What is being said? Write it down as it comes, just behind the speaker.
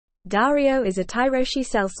Daario is a Tyroshi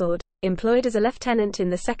sellsword, employed as a lieutenant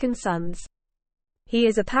in the Second Sons. He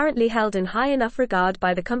is apparently held in high enough regard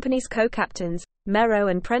by the company's co-captains, Mero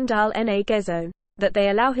and Prendal Na Gezone, that they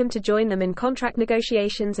allow him to join them in contract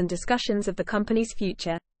negotiations and discussions of the company's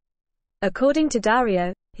future. According to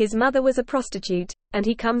Daario, his mother was a prostitute, and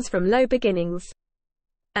he comes from low beginnings.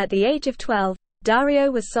 At the age of 12,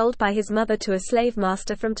 Daario was sold by his mother to a slave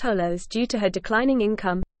master from Tolos due to her declining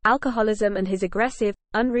income, alcoholism and his aggressive,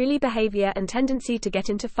 unruly behavior and tendency to get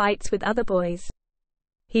into fights with other boys.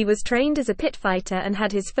 He was trained as a pit fighter and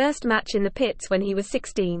had his first match in the pits when he was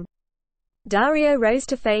 16. Daario rose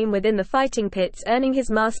to fame within the fighting pits, earning his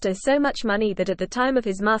master so much money that at the time of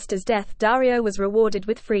his master's death Daario was rewarded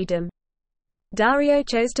with freedom. Daario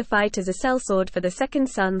chose to fight as a sellsword for the Second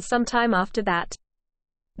Sons sometime after that.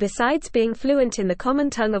 Besides being fluent in the common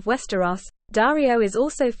tongue of Westeros, Daario is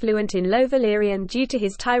also fluent in Low Valyrian due to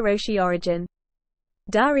his Tyroshi origin.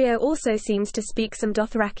 Daario also seems to speak some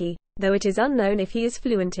Dothraki, though it is unknown if he is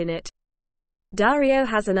fluent in it. Daario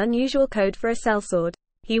has an unusual code for a sellsword.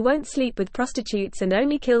 He won't sleep with prostitutes and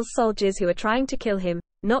only kills soldiers who are trying to kill him,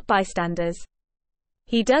 not bystanders.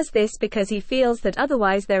 He does this because he feels that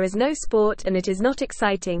otherwise there is no sport and it is not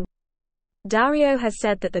exciting. Daario has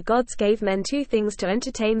said that the gods gave men two things to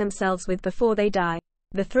entertain themselves with before they die: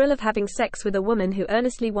 the thrill of having sex with a woman who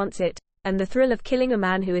earnestly wants it, and the thrill of killing a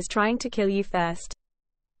man who is trying to kill you first.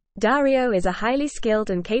 Daario is a highly skilled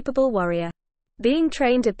and capable warrior. Being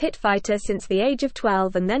trained a pit fighter since the age of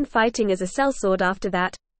 12 and then fighting as a sellsword after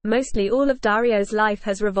that, mostly all of Daario's life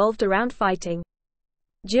has revolved around fighting.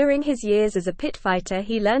 During his years as a pit fighter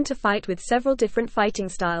he learned to fight with several different fighting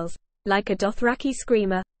styles, like a Dothraki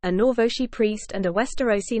screamer, a Norvoshi priest and a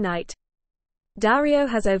Westerosi knight. Daario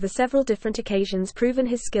has over several different occasions proven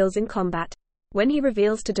his skills in combat. When he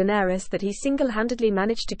reveals to Daenerys that he single-handedly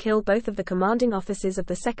managed to kill both of the commanding officers of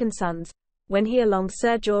the Second Sons, when he along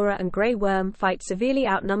Ser Jorah and Grey Worm fight severely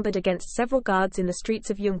outnumbered against several guards in the streets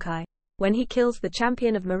of Yunkai, when he kills the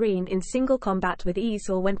champion of Meereen in single combat with ease,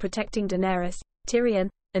 or when protecting Daenerys, Tyrion,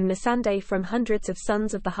 and Missandei from hundreds of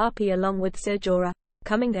Sons of the Harpy along with Ser Jorah,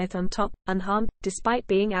 coming out on top, unharmed, despite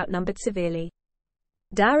being outnumbered severely.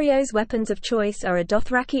 Daario's weapons of choice are a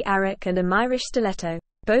Dothraki arak and a Myrish stiletto,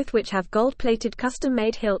 both which have gold-plated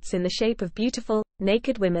custom-made hilts in the shape of beautiful,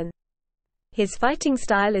 naked women. His fighting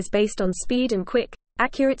style is based on speed and quick,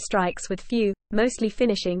 accurate strikes with few, mostly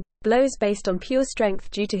finishing, blows based on pure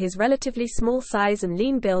strength due to his relatively small size and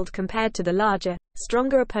lean build compared to the larger,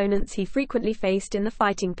 stronger opponents he frequently faced in the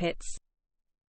fighting pits.